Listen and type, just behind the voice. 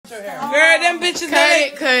your hair. Girl, them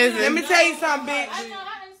bitches. Cousin. Let me tell you something,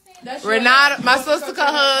 bitch. Renata, my sister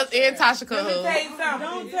cut hers, and Tasha cut Let me hers. tell you something.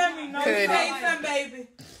 Don't tell me no. Let me Cut tell you something, baby.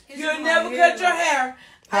 You'll never cut your hair.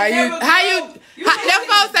 Them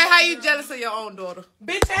folks say how you jealous of your own daughter.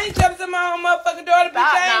 Bitch, I ain't jealous of my own motherfucking daughter. Bitch,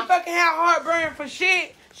 I ain't fucking have heartburn for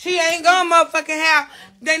shit. She ain't gonna motherfucking have.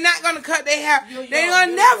 They not gonna cut their hair. They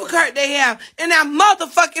gonna never cut their hair. And I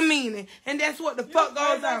motherfucking mean it. And that's what the fuck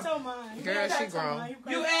goes on. Girl, she grown.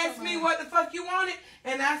 You asked me what the fuck you wanted,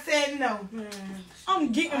 and I said no.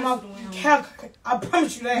 I'm getting my hair cut. I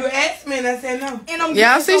promise you that. You asked me, and I said no.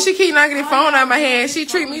 Y'all see she keep knocking the phone out of my hand. She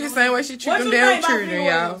treat me the same way she treat them damn children,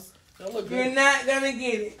 y'all. You're not gonna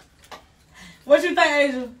get it. What you think,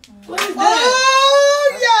 Asia? What is that?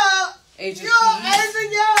 Oh, yeah. Asia,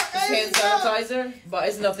 Asia. hand sanitizer, but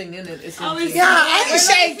it's nothing in it. It's in I ain't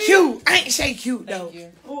say cute. I ain't say cute, though.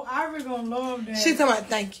 Oh, I really gonna love that. She talking about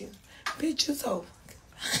thank you. Bitch, you so.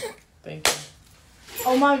 Thank you.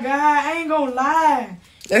 Oh, my God. I ain't gonna lie.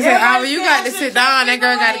 They said, Ivy, you got to sit down. That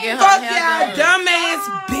girl got to get her fuck hair y'all done. dumbass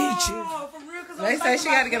bitches. They say she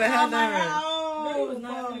got to get her hair done.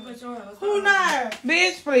 Who not?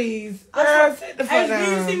 Bitch, please. Girl, sit the fuck down.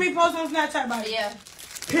 Did you see me post on Snapchat about it? Yeah.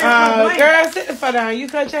 Girl, sit the fuck down. You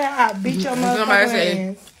cut your hair, I beat your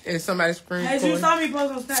motherfucking ass. Is somebody screen As you saw me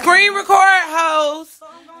post on Snapchat. Screen record, hoes.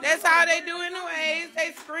 That's how they do anyways.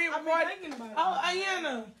 They screen record. Oh,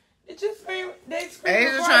 Ayana. Did you screen? They screen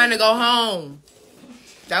record. Asia trying to go home.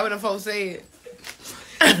 That's what the folks said.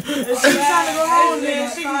 If she's trying to go home,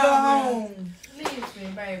 then she can go home.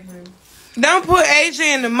 Listen, baby. Don't put Asia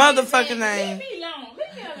in the motherfucking name. Leave me alone.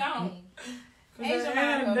 Leave me alone.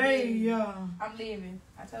 Asia, I'm leaving.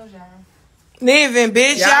 I told y'all. Living,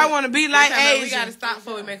 bitch. Y'all want to be like Asia. We got to stop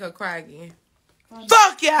before we make her cry again.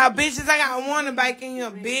 Fuck y'all, bitches. I got one bike in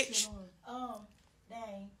here, bitch. Oh,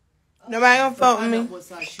 dang. Nobody gonna fuck with me. What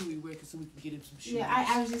size shoe we wear so we can get him some shoes. Yeah,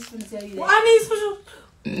 I was just gonna tell you that. Well, I need some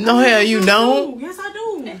shoes. No, hell, you don't. Yes, I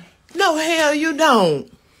do. No, hell, you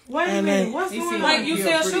don't. Wait a minute. What's going on? Like you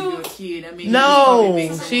sell shoes? Kid. I mean, no,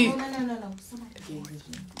 she. No.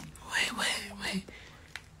 Wait.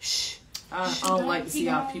 Shh. I don't like to see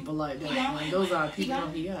how people like that. Like, those are people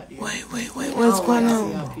don't be out there. Wait. What's going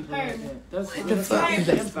on? People like that. That's the fuck is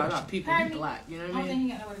that? That's about people who black. You know what I mean? He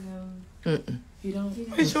got nowhere to go. He don't.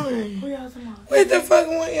 Which one? Who y'all talking about? What the fuck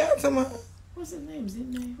one y'all talking about? What's his name?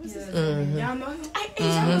 What's his name? Y'all know him?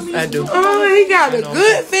 I do. Oh, he got a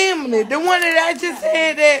good family. The one that I just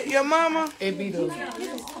said that your mama. It be the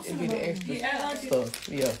extra stuff.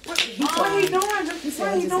 Yeah. What he doing?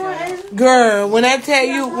 What he doing? Girl, when I'm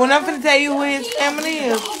finna tell you who his family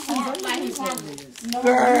is.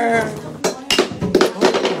 Girl.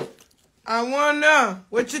 I wanna know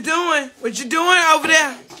what you doing. What you doing over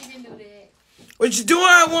there? What you doing?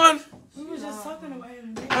 I want. We was just talking about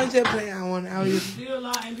him. I'm just playing. I want.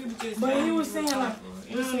 But he was saying like,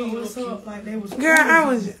 what's up? Like they was. Girl,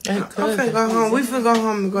 I'm finna go home. We finna go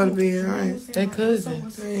home and go to bed. All right. They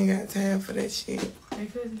cousins. I ain't got time for that shit.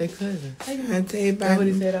 They cousins. I tell you about That's what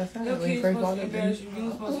he said outside when he first walked up there.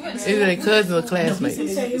 Either they cousins or classmates.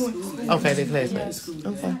 Okay, they classmates.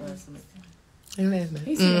 Okay. They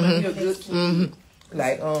classmates.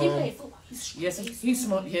 Like Yes, he's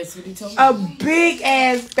smart. Yes, what he told me. a big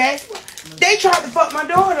ass basketball. They tried to fuck my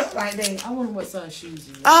daughter like that. I wonder what size shoes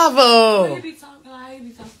he wears. Avo. He be talking like he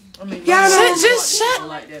be talking. I mean, Y'all know, just shut.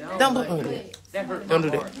 like that. Don't like do that. That hurt Don't my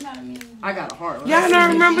do heart. that. I got a heart. y'all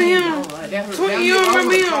don't remember him? I don't like that. Twin, you don't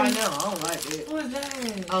remember him? I don't like that. Who is that?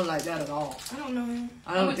 I don't like that at all. I don't know him.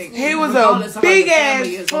 I don't think He was a big ass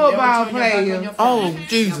football player. Oh,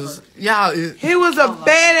 Jesus. Y'all is. He was a I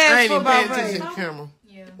badass ain't even football paying attention player. to the camera.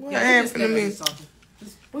 What happened to me?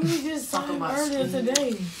 We was just talking earlier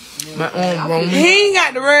today. My arm wrong. He ain't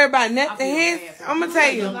got to worry about nothing. I'm gonna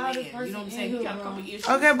tell you. You know what I'm saying? He got a couple issues.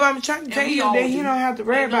 Okay, but I'm trying to tell you that he don't have to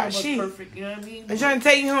worry about shit. Perfect, you know what I mean? I'm trying to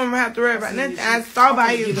tell you he don't have to worry about nothing. I saw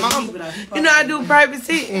by his mama. You know I do private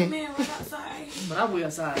sitting. Man, right outside. But I will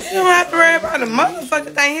outside. He don't have to worry about the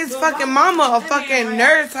motherfucking thing. His fucking mama a fucking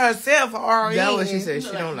nurse herself or RN. That's what she said.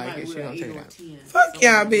 She don't like it. She don't take it out. Fuck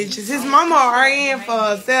y'all bitches. His mama RN for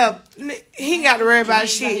herself. He ain't got to worry about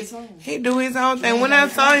shit. He do his own thing. When I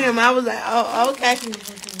saw him, I was like, oh, okay.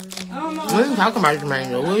 What are you talking about,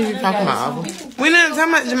 Jermaine? What are you talking about, Avo? We not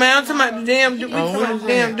talking about Jermaine. I'm talking about the damn dude. We talking about the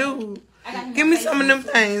damn dude. Give me some of them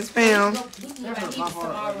things, fam.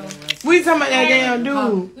 We talking about that damn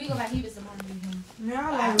dude. We go back here tomorrow. Man,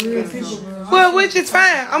 I like real people, bro. Well, which is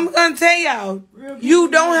fine. I'm gonna tell y'all. You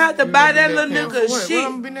don't have to buy that little nigga What shit.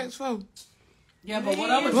 I'm gonna be next for? Yeah, but what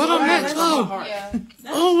I'm next to? Yeah.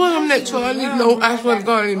 Oh, what I'm next to? I need to know. I swear to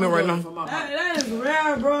God, I need to know right now. That is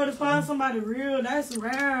rare, bro. To find somebody real, that's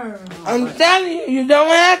rare. I'm telling you, you don't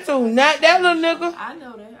have to. Not that little nigga. I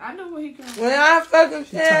know that. I know where he comes from. When I fucking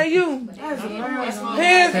tell you, That's rare.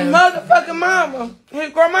 his motherfucking mama,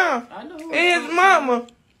 his grandma, I know who his mama.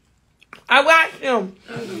 I watched him.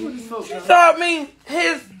 She told me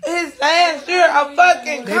his last year of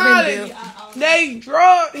fucking college, they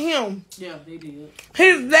drugged him. Yeah, they did.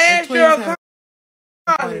 His last year of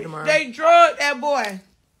college, they drugged that boy.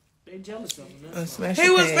 They jealous of him. He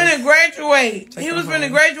was finna graduate. He was finna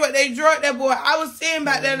graduate. They drugged that boy. I was saying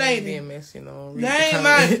about that lady. Being messy, you know. That ain't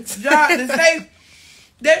my job to say.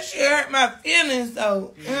 That shit hurt my feelings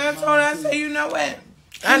though. And I told her, I said, you know what?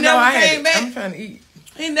 I know I had came back. I'm trying to eat.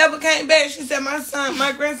 He never came back. She said,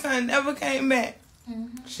 my grandson never came back.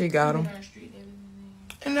 She got him.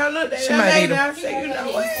 And I looked at She that might lady eat and I said, you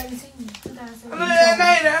know what? I looked at that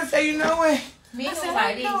lady and I said, you know what? Me was I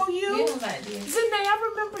like know this. you. Me was like this. Zene, I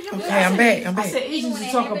remember him. Okay, I'm back. I said, he used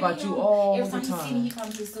to talk about you all Every the time he see me, he time.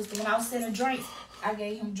 comes to his sister. When I was selling drinks, I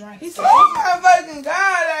gave him drinks. Oh my fucking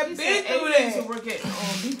God, I've He been said, through Ava used to that. work at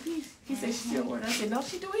BP. He said, she still working. I said, no,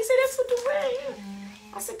 she do. He said, that's what the way.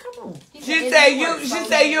 I said, come on. She said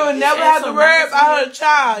you'll never have to worry about her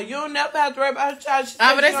child. You'll never have to worry about her child. She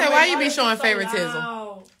Ah, but they she say, gonna why make you be money. showing favoritism?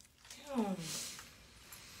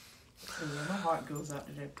 My heart goes out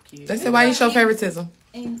to that kid. They say, why you show favoritism?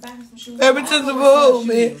 And buy him some shoes. Favoritism for who,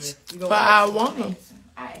 bitch? But I want them.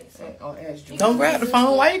 I asked her. Don't grab the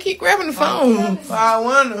phone. Why you keep grabbing the phone? For I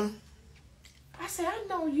want them. I said, I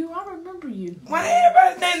know you. I remember you. Why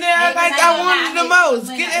everybody think that like I wanted the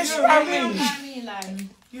most? Get that shit out of me.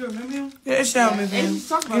 You remember him? Get that shit out of me, And man. he's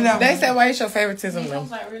talking You about know. They say, why you show favoritism though?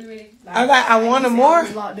 Like really, I want them more.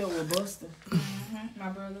 he locked up with Buster. My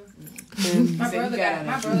brother. Mm. My brother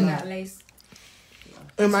got lace.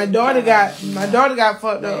 And my daughter got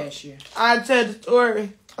fucked up. Last year. I tell the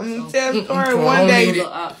story. I'm gonna tell the story Mm-mm. one Need day. it.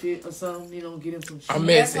 Little outfit or something, you know, get him some shit. I'm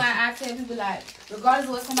That's messy. why I tell people like, regardless of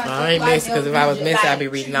what somebody I ain't messy because if I was messy, I'd be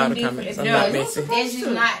reading all the comments. I'm not messy. That's just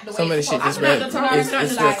not the way Some of the shit just real.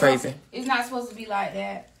 it's real crazy. It's not supposed to be like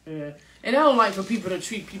that. Yeah. And I don't like for people to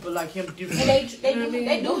treat people like him different. And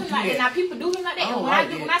they do him like that. Now people do him like that.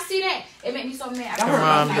 And when I see that, it make me so mad.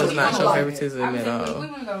 My mom does not show favoritism at We all.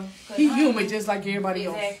 wanna go. He human just like everybody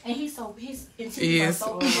else. And he's He is.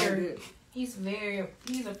 so pure. He's a pure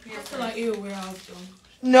I feel person. like it'll wear off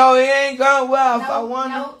though. No, it ain't going well if I want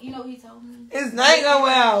them. No, you know he told me. It's not gonna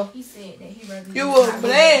well. He said that he rather You not were go back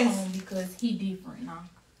blessed. home because he different now.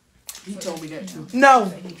 He told me that too.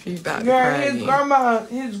 No. She about to Girl, cry his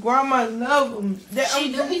again. grandma love him.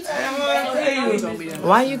 She do. He told He told me that.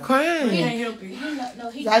 Why you He crying? ain't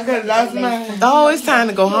helping. I could've lost mine. Oh, it's time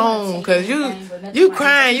to go home because you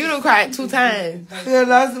crying. You done cried 2 times. Still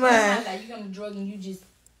lost mine. Like you on the drug and you just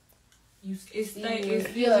It's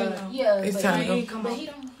yeah. It's but time to he- go. But he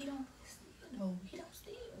don't steal.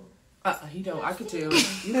 He don't. I could tell.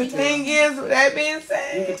 The thing is, with that being You could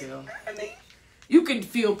said, tell. You can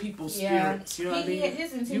feel people's Yeah. spirits. You know what I mean?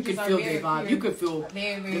 His You intentions can are feel very their vibe. pure. You can feel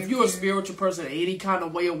Very if you're a spiritual person in any kind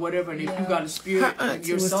of way or whatever, and if you got a spirit Her in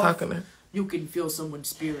auntie was yourself, talking to you can feel someone's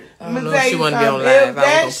spirit. I I'm don't know gonna if tell she you want to be on something. live. If I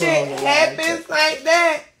that was gonna shit put her on live. happens like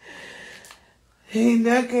that, he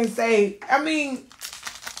nothing can say. I mean,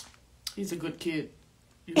 He's a good kid.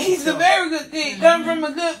 he's a very good kid. Come from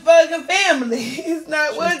a good fucking family. It's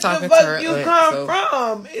not what the talking to her fuck you aunt, come so-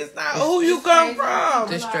 from. It's not who you come from.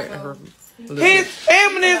 Distracting her. His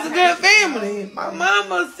family is a good family. My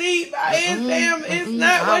mama see by his family. It's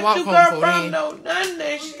not I what walk you home come for from. him. No, none of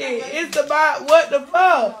that shit. It's about what the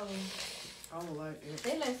fuck. I don't like it.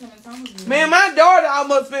 They let some songs. Man, my daughter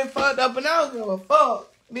almost been fucked up, and I don't give a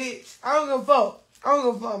fuck, bitch. I don't give a fuck. I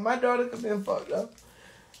don't give a fuck. My daughter could been fucked up.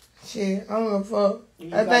 Shit, I don't give a fuck.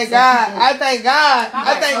 I thank God. I thank God.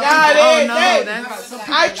 I thank God every day. that's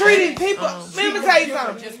I treated people. Let me tell you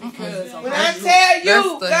something. Just because. When I tell you,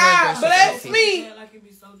 That's the God hairdresser bless thing. me, Yeah, like it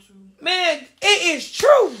be so true. man, it is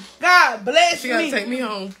true. God bless she gotta me. take me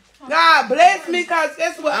home. God bless me, cause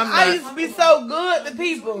guess what? I'm I not. used to be so good to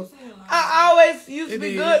people. I always used to It be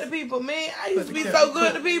is. good to people, man. I used to be so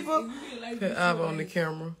good to people. Put Ava on the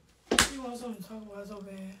camera. You want something to talk about so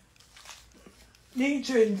bad. These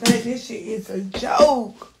children think this shit is a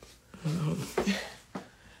joke.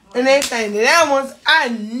 And they think that I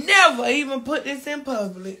never even put this in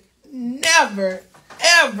public. Never,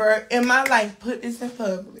 ever in my life put this in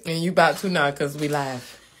public. And you about to now because we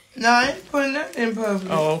live. No, I ain't putting nothing in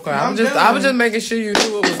public. Oh, okay. I was done. just making sure you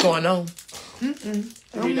knew what was going on. I'm Read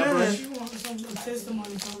that done. brush. You want some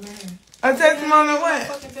testimony so bad. A testimony of what?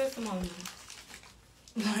 Fucking testimony.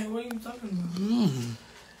 Like, what are you talking about?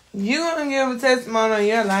 You gonna give a testimony on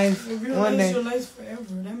your life If your one day. your lace forever.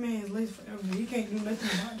 That man's lace forever. He can't do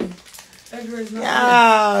nothing about it. That girl's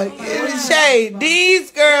not. Give it shade.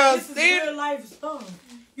 These girls, This is real life stuff.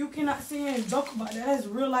 You cannot sit here and joke about that. That's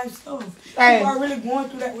real life stuff. Hey. People are really going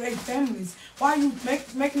through that with their families. Why are you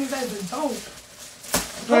making this as a joke?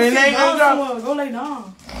 So it ain't no joke. Go lay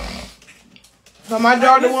down. So my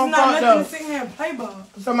daughter This is one not fucked nothing up. to sit here and play about.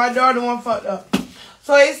 So my daughter one fucked up.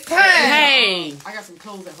 So it's time. Hey, I got some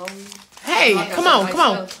clothes at home. hey, come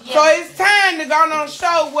on. So it's time to go on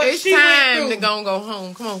show what It's she went time through. to go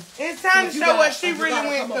home. Come on. It's time to show what she really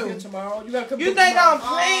went through. Tomorrow. You gotta come You think I'm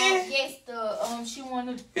playing? Yes, she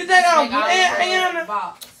wanted. You think I'm playing,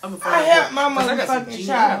 Ayana? I help my motherfucking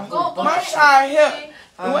child. My child helped.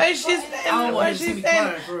 The way she standing, the way she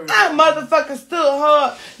standing, I motherfucking stood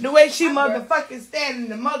her. The way she motherfucking standing,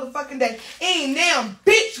 the motherfucking day. Ain't damn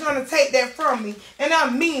bitch gonna take that from me. And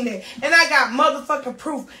I mean it. And I got motherfucking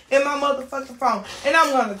proof in my motherfucking phone. And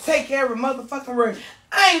I'm gonna take every motherfucking word.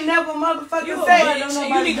 I ain't never motherfucking say it.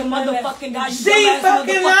 You need to motherfucking die. You She dumbass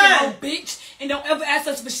fucking motherfucking lying. hoe, bitch. And don't ever ask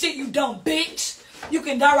us for shit, you dumb bitch. You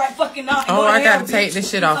can die right fucking now. Oh, I gotta take this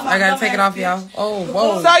shit off. I gotta take it off, y'all. Oh,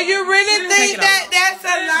 whoa. So you really think that that's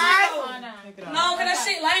a lie? No, cause that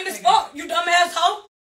shit lame as fuck. You dumbass hoe.